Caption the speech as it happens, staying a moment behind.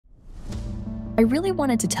I really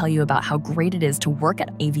wanted to tell you about how great it is to work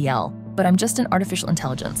at AVL, but I'm just an artificial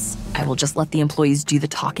intelligence. I will just let the employees do the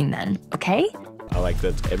talking then, okay? I like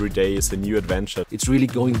that every day is a new adventure. It's really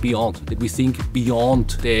going beyond, that we think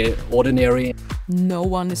beyond the ordinary. No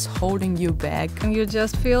one is holding you back. And you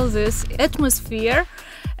just feel this atmosphere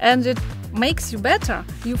and it makes you better.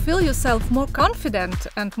 You feel yourself more confident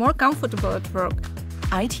and more comfortable at work.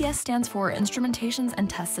 ITS stands for Instrumentations and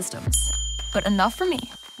Test Systems. But enough for me.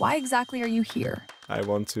 Why exactly are you here? I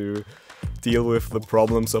want to deal with the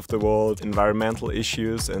problems of the world, environmental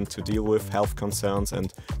issues, and to deal with health concerns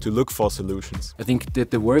and to look for solutions. I think that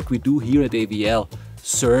the work we do here at AVL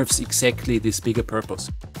serves exactly this bigger purpose.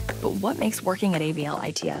 But what makes working at AVL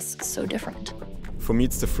ITS so different? For me,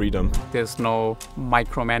 it's the freedom. There's no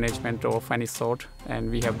micromanagement of any sort, and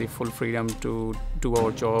we have the full freedom to do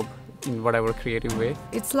our job in whatever creative way.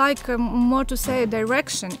 It's like more to say a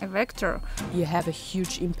direction, a vector. You have a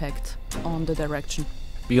huge impact on the direction.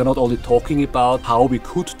 We are not only talking about how we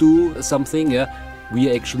could do something, we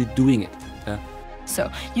are actually doing it.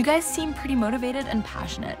 So, you guys seem pretty motivated and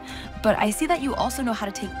passionate, but I see that you also know how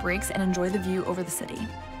to take breaks and enjoy the view over the city.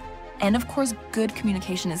 And of course, good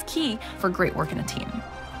communication is key for great work in a team.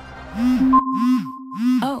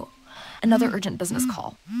 Oh, another urgent business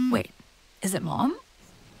call. Wait, is it Mom?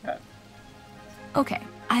 Okay,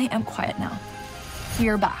 I am quiet now. We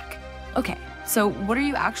are back. Okay, so what are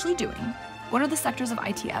you actually doing? What are the sectors of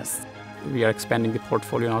ITS? We are expanding the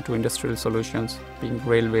portfolio now to industrial solutions, being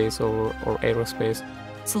railways or aerospace.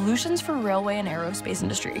 Solutions for railway and aerospace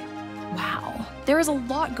industry. Wow, there is a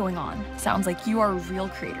lot going on. Sounds like you are real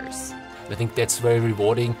creators. I think that's very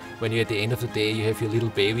rewarding when you, at the end of the day, you have your little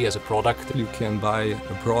baby as a product. You can buy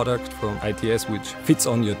a product from ITS which fits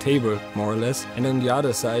on your table, more or less. And on the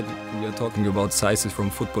other side, we are talking about sizes from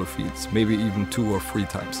football fields, maybe even 2 or 3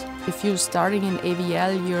 times. If you're starting in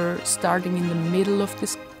AVL, you're starting in the middle of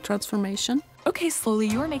this transformation. Okay, slowly,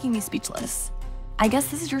 you are making me speechless. I guess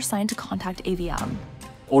this is your sign to contact AVL.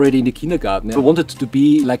 Already in the kindergarten, I wanted to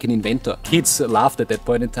be like an inventor. Kids laughed at that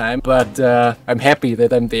point in time, but I'm happy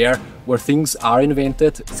that I'm there where things are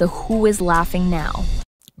invented. So who is laughing now?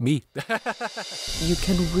 Me. You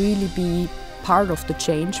can really be part of the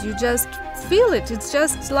change. You just feel it. It's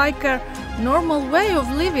just like a normal way of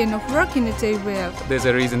living, of working at AVL. There's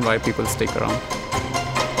a reason why people stick around.